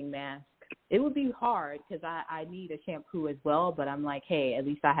conditioning mask. It would be hard because I need a shampoo as well, but I'm like, hey, at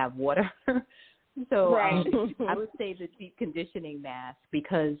least I have water. So I would say the deep conditioning mask,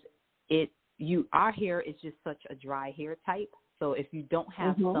 because our hair is just such a dry hair type. So if you don't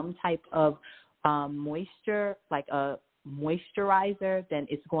have some type of moisture, like a moisturizer, then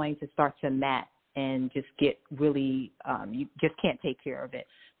it's going to start to mat and just get really, you just can't take care of it.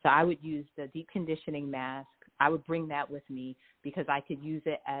 So I would use the deep conditioning mask. I would bring that with me because I could use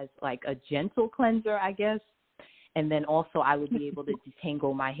it as like a gentle cleanser, I guess. And then also I would be able to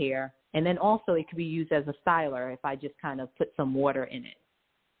detangle my hair. And then also it could be used as a styler if I just kind of put some water in it.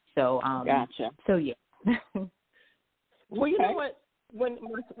 So, gotcha. So yeah. Well, you know what? When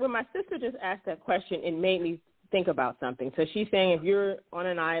my sister just asked that question, it made me think about something. So she's saying if you're on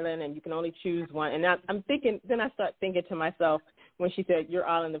an island and you can only choose one, and I'm thinking, then I start thinking to myself when she said your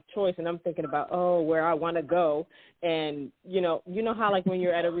island of choice, and I'm thinking about, where I want to go. And, you know how like when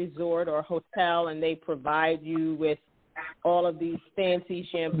you're at a resort or a hotel and they provide you with all of these fancy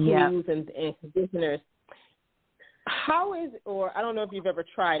shampoos and conditioners, how is, or I don't know if you've ever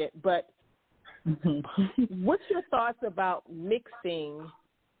tried it, but What's your thoughts about mixing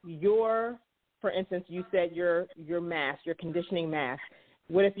for instance, you said your mask, your conditioning mask.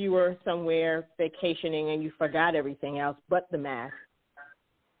 What if you were somewhere vacationing and you forgot everything else but the mask?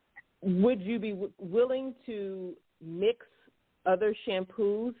 Would you be willing to mix other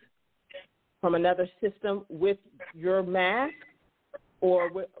shampoos from another system with your mask? Or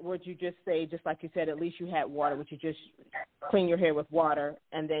would you just say, just like you said, at least you had water, would you just clean your hair with water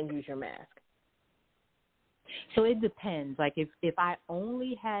and then use your mask? So it depends. Like if I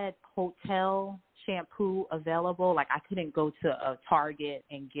only had hotel shampoo available, like I couldn't go to a Target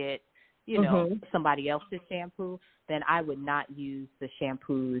and get, somebody else's shampoo, then I would not use the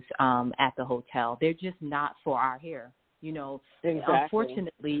shampoos at the hotel. They're just not for our hair. Exactly.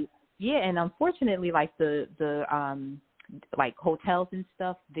 Unfortunately, like the like hotels and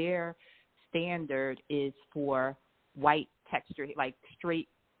stuff, their standard is for white texture, like straight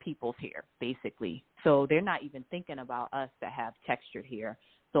people's hair, basically. So they're not even thinking about us that have textured hair.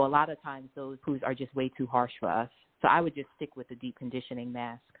 So a lot of times those shampoos are just way too harsh for us. So I would just stick with the deep conditioning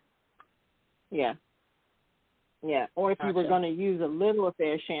mask. Yeah. Yeah. Or if you were going to use a little of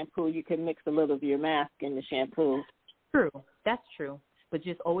their shampoo, you could mix a little of your mask in the shampoo. True. That's true. But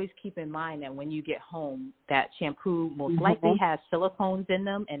just always keep in mind that when you get home, that shampoo most likely has silicones in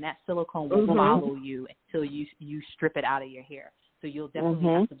them, and that silicone will follow you until you strip it out of your hair. So you'll definitely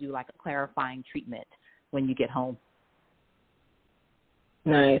have to do like a clarifying treatment when you get home.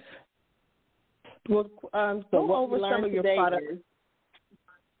 Nice. Well, go over some of your products.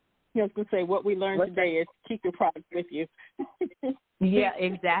 I was going to say, what we learned today is keep your products with you. Yeah,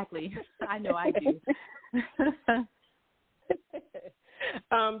 exactly. I know I do.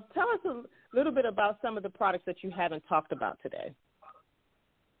 Tell us a little bit about some of the products that you haven't talked about today.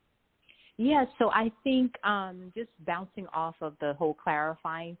 Yeah, so I think just bouncing off of the whole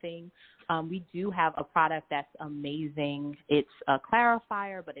clarifying thing, we do have a product that's amazing. It's a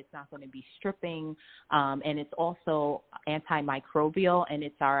clarifier, but it's not going to be stripping, and it's also antimicrobial, and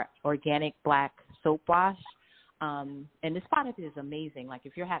it's our organic black soap wash. And this product is amazing. Like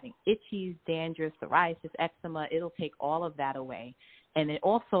if you're having itchies, dandruff, psoriasis, eczema, it'll take all of that away. And it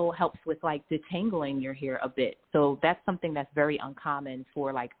also helps with like detangling your hair a bit. So that's something that's very uncommon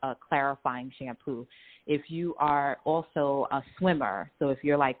for like a clarifying shampoo. If you are also a swimmer, so if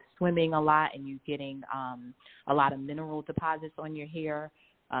you're like swimming a lot and you're getting a lot of mineral deposits on your hair,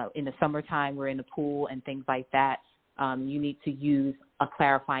 in the summertime we're in the pool and things like that, you need to use a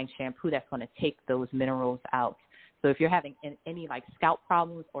clarifying shampoo that's going to take those minerals out. So if you're having any like scalp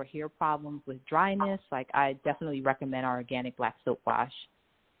problems or hair problems with dryness, like I definitely recommend our organic black soap wash.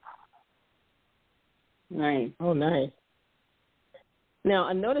 Nice. Oh, nice. Now,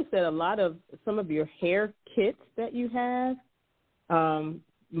 I noticed that some of your hair kits that you have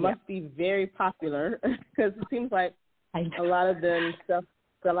must be very popular because it seems like a lot of them stuff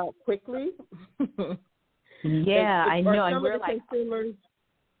sell out quickly. Yeah, I know. And we're like consumers.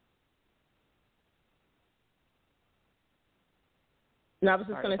 And I was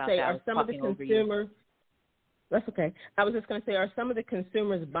just going to say, are some of the consumers, that's okay. I was just going to say, are some of the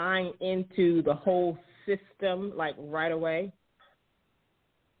consumers buying into the whole system, like right away?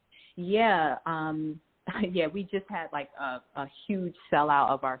 Yeah. Yeah, we just had like a huge sellout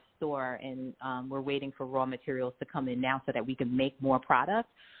of our store, and we're waiting for raw materials to come in now so that we can make more products.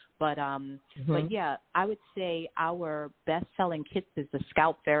 But yeah, I would say our best-selling kits is the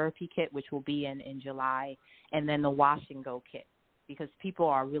scalp therapy kit, which will be in July, and then the wash and go kit, because people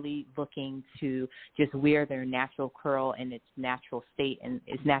are really looking to just wear their natural curl in its natural state and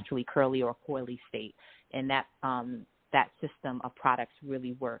its naturally curly or coily state, and that system of products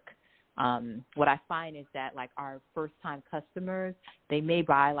really work. What I find is that like our first-time customers, they may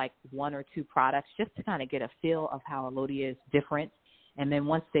buy like one or two products just to kind of get a feel of how Alodia is different. And then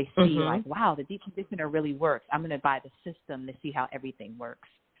once they see like, wow, the deep conditioner really works, I'm going to buy the system to see how everything works.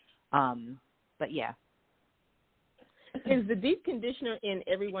 But yeah. Is the deep conditioner in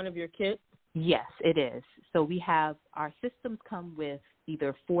every one of your kits? Yes, it is. So we have our systems come with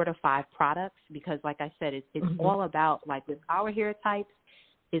either 4 to 5 products because, like I said, it's all about, like with our hair types,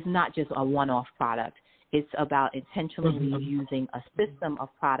 it's not just a one-off product. It's about intentionally using a system of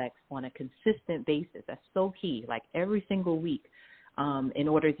products on a consistent basis. That's so key, like every single week, in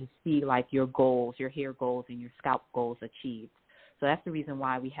order to see like your goals, your hair goals, and your scalp goals achieved. So that's the reason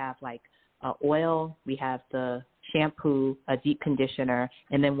why we have like oil, we have the shampoo, a deep conditioner,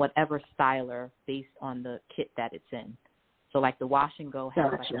 and then whatever styler based on the kit that it's in. So like the wash and go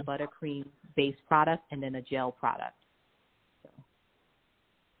has like a buttercream based product and then a gel product. So.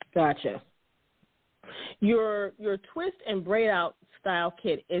 Gotcha. Your twist and braid out style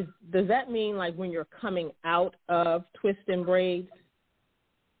kit, does that mean like when you're coming out of twist and braids?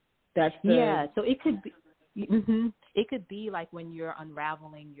 Yeah, so it could be it could be like when you're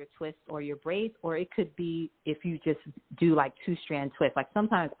unraveling your twists or your braids, or it could be if you just do like 2-strand twists. Like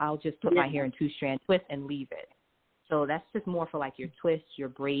sometimes I'll just put my hair in 2-strand twists and leave it. So that's just more for like your twists, your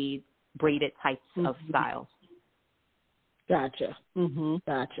braided types of styles. Gotcha.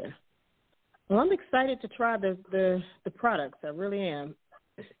 Gotcha. Well, I'm excited to try the products. I really am.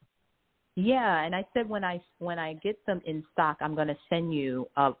 Yeah, and I said when I get them in stock, I'm going to send you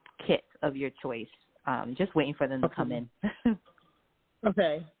a kit of your choice. Just waiting for them to come in.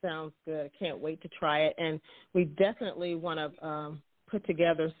 Okay, sounds good. Can't wait to try it. And we definitely want to put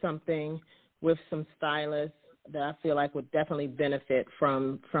together something with some stylists that I feel like would definitely benefit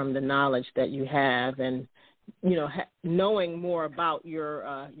from the knowledge that you have and, you know, knowing more about your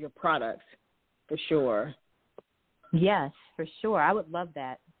products for sure. Yes, for sure. I would love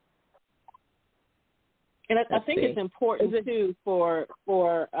that. And I think it's important too for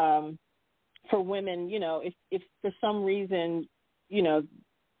women. You know, if for some reason, you know,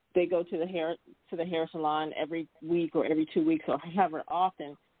 they go to the hair salon every week or every 2 weeks or however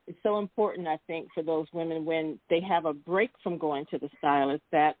often, it's so important, I think, for those women when they have a break from going to the stylist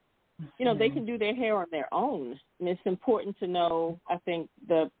that, you know, they can do their hair on their own. And it's important to know, I think,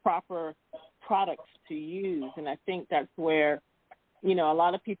 the proper products to use. And I think that's where, you know, a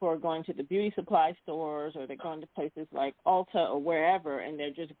lot of people are going to the beauty supply stores or they're going to places like Ulta or wherever, and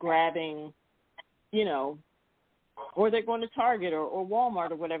they're just grabbing, you know, or they're going to Target or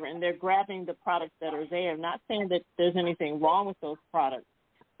Walmart or whatever, and they're grabbing the products that are there. I'm not saying that there's anything wrong with those products,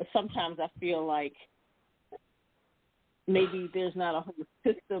 but sometimes I feel like maybe there's not a whole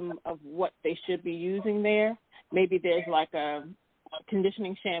system of what they should be using there. Maybe there's like a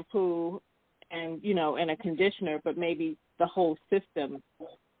conditioning shampoo and, you know, and a conditioner, but maybe the whole system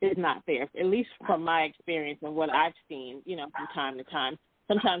is not there, at least from my experience and what I've seen, you know, from time to time.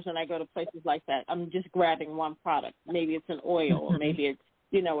 Sometimes when I go to places like that, I'm just grabbing one product. Maybe it's an oil or maybe it's,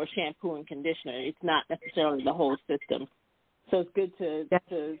 you know, a shampoo and conditioner. It's not necessarily the whole system. So it's good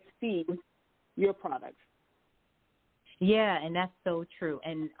to see your products. Yeah, and that's so true.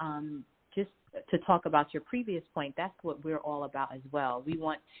 And just to talk about your previous point, that's what we're all about as well. We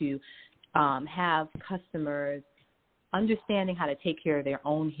want to have customers understanding how to take care of their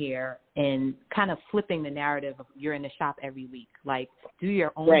own hair and kind of flipping the narrative of you're in the shop every week. Like, do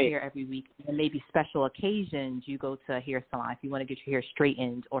your own hair every week, and maybe special occasions you go to a hair salon if you want to get your hair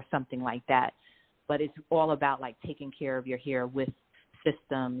straightened or something like that. But it's all about, like, taking care of your hair with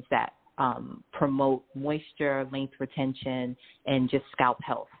systems that promote moisture, length retention, and just scalp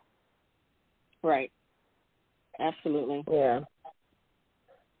health. Right. Absolutely. Yeah.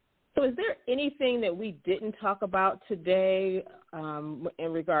 So is there anything that we didn't talk about today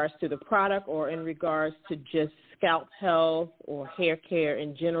in regards to the product or in regards to just scalp health or hair care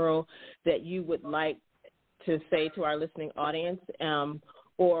in general that you would like to say to our listening audience?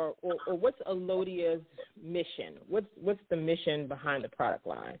 Or what's Alodia's mission? What's the mission behind the product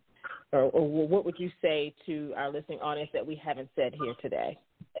line? Or what would you say to our listening audience that we haven't said here today?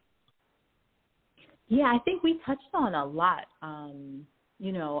 Yeah, I think we touched on a lot.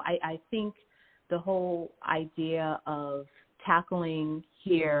 You know, I think the whole idea of tackling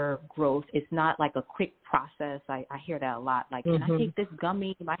hair growth is not like a quick process. I hear that a lot. Like, can I take this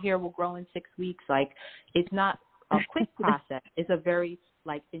gummy? My hair will grow in 6 weeks. Like, it's not a quick process. It's a very,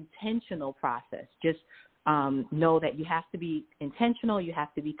 like, intentional process. Just know that you have to be intentional, you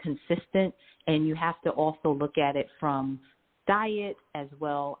have to be consistent, and you have to also look at it from diet as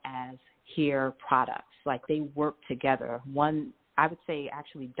well as hair products. Like, they work together. I would say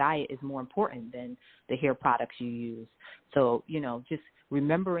actually diet is more important than the hair products you use. So, you know, just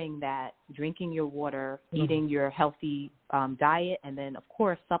remembering that, drinking your water, eating your healthy diet, and then, of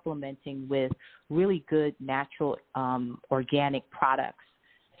course, supplementing with really good natural organic products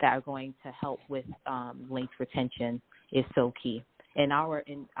that are going to help with length retention is so key. And our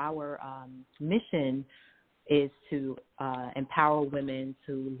mission is to empower women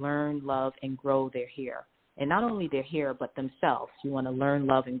to learn, love, and grow their hair. And not only their hair, but themselves. You want to learn,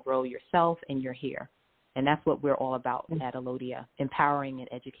 love, and grow yourself and your hair. And that's what we're all about at Alodia, empowering and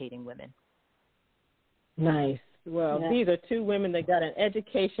educating women. Nice. Well, these are two women that got an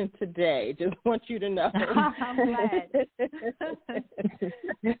education today. Just want you to know. I'm glad.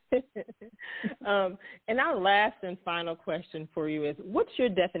 And our last and final question for you is, what's your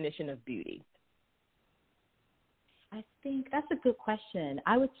definition of beauty? I think that's a good question.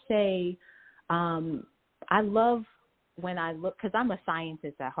 I would say I love when I look, because I'm a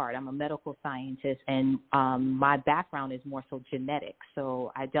scientist at heart, I'm a medical scientist, and my background is more so genetics.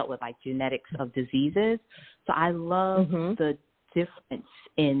 So I dealt with like genetics of diseases. So I love the difference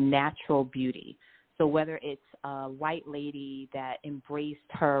in natural beauty. So whether it's a white lady that embraced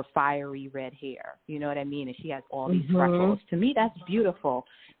her fiery red hair, you know what I mean, and she has all these freckles, to me that's beautiful.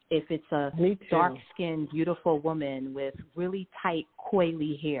 If it's a dark-skinned, beautiful woman with really tight,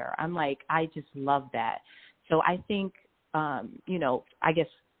 coily hair, I'm like, I just love that. So I think, you know, I guess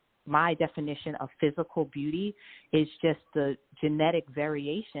my definition of physical beauty is just the genetic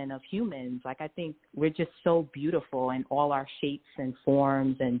variation of humans. Like, I think we're just so beautiful in all our shapes and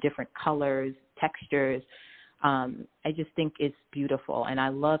forms and different colors, textures. I just think it's beautiful, and I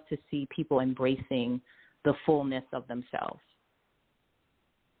love to see people embracing the fullness of themselves.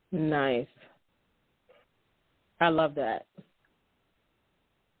 Nice. I love that.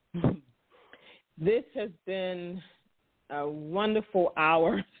 This has been a wonderful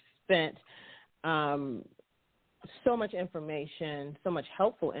hour spent. So much information, so much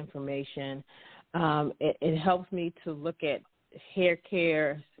helpful information. It helps me to look at hair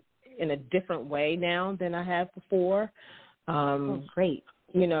care in a different way now than I have before. Great.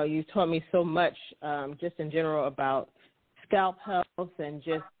 You know, you taught me so much just in general about scalp health and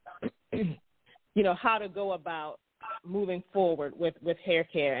just, you know, how to go about moving forward with hair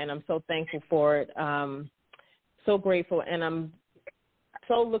care, and I'm so thankful for it. So grateful, and I'm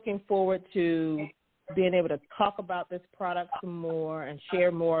so looking forward to being able to talk about this product some more and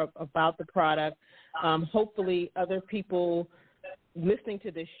share more about the product. Hopefully other people listening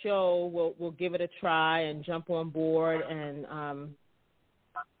to this show will give it a try and jump on board and,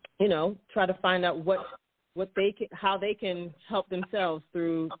 you know, try to find out how they can help themselves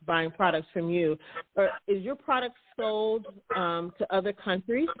through buying products from you. Or is your product sold to other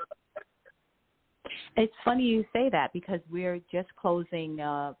countries? It's funny you say that because we're just closing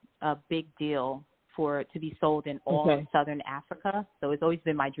a big deal for it to be sold in all of Southern Africa. So it's always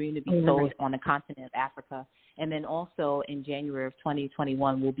been my dream to be sold on the continent of Africa. And then also in January of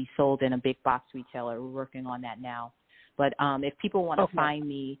 2021, we'll be sold in a big box retailer. We're working on that now. But if people want to find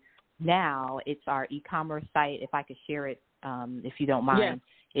me now, it's our e-commerce site. If I could share it, if you don't mind.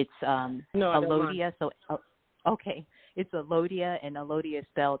 It's Alodia. So, it's Alodia, and Alodia is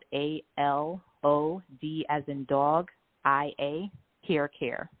spelled ALOD as in dog, IA,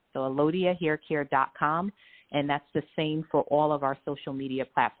 Haircare. So AlodiaHaircare.com, and that's the same for all of our social media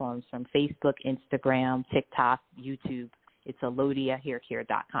platforms from Facebook, Instagram, TikTok, YouTube. It's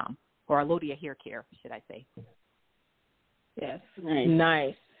AlodiaHaircare.com, or Alodia Haircare, should I say. Yes.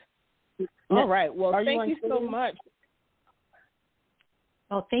 Nice. All right. Well, thank you so much.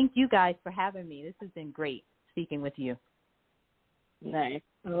 Oh, thank you guys for having me. This has been great speaking with you. Nice.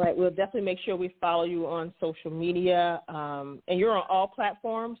 All right. We'll definitely make sure we follow you on social media. And you're on all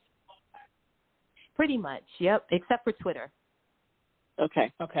platforms? Pretty much, yep, except for Twitter.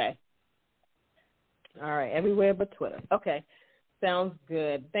 Okay. All right. Everywhere but Twitter. Okay. Sounds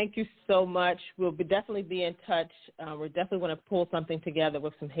good. Thank you so much. We'll definitely be in touch. We're definitely going to pull something together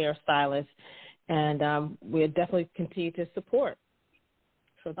with some hairstylists, and we'll definitely continue to support.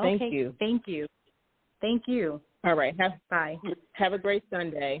 So thank you. Thank you. Thank you. All right. Bye. Have a great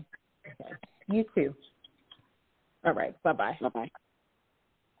Sunday. Okay. You too. All right. Bye-bye. Bye-bye.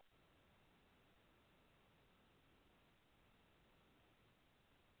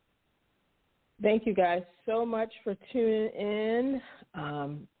 Thank you guys so much for tuning in.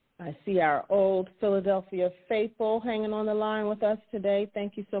 I see our old Philadelphia faithful hanging on the line with us today.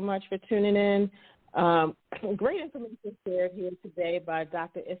 Thank you so much for tuning in. Great information shared here today by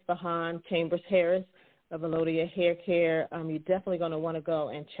Dr. Isfahan Chambers-Harris of Alodia Haircare. You're definitely going to want to go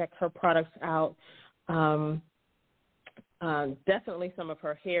and check her products out. Definitely some of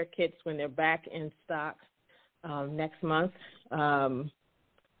her hair kits when they're back in stock next month.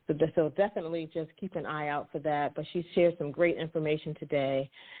 So definitely just keep an eye out for that. But she shared some great information today,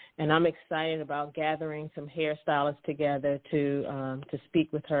 and I'm excited about gathering some hairstylists together to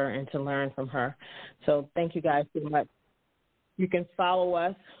speak with her and to learn from her. So thank you guys so much. You can follow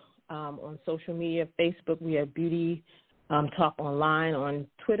us on social media. Facebook, we are Beauty Talk Online. On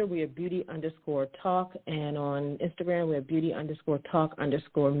Twitter, we are Beauty_Talk. And on Instagram, we are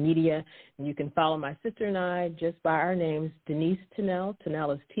Beauty_Talk_media. And you can follow my sister and I just by our names, Denise Tunnell.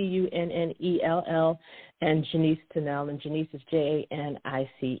 Tunnell is Tunnell, and Janice Tunnell. And Janice is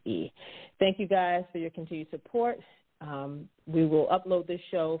Janice. Thank you guys for your continued support. We will upload this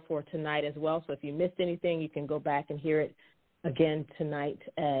show for tonight as well. So if you missed anything, you can go back and hear it again tonight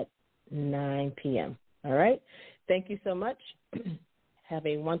at 9 p.m. All right? Thank you so much. Have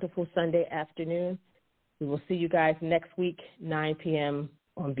a wonderful Sunday afternoon, We will see you guys next week, 9 p.m.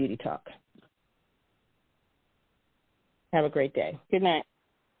 on Beauty Talk. Have a great day. Good night.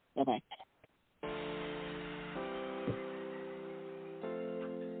 Bye-bye.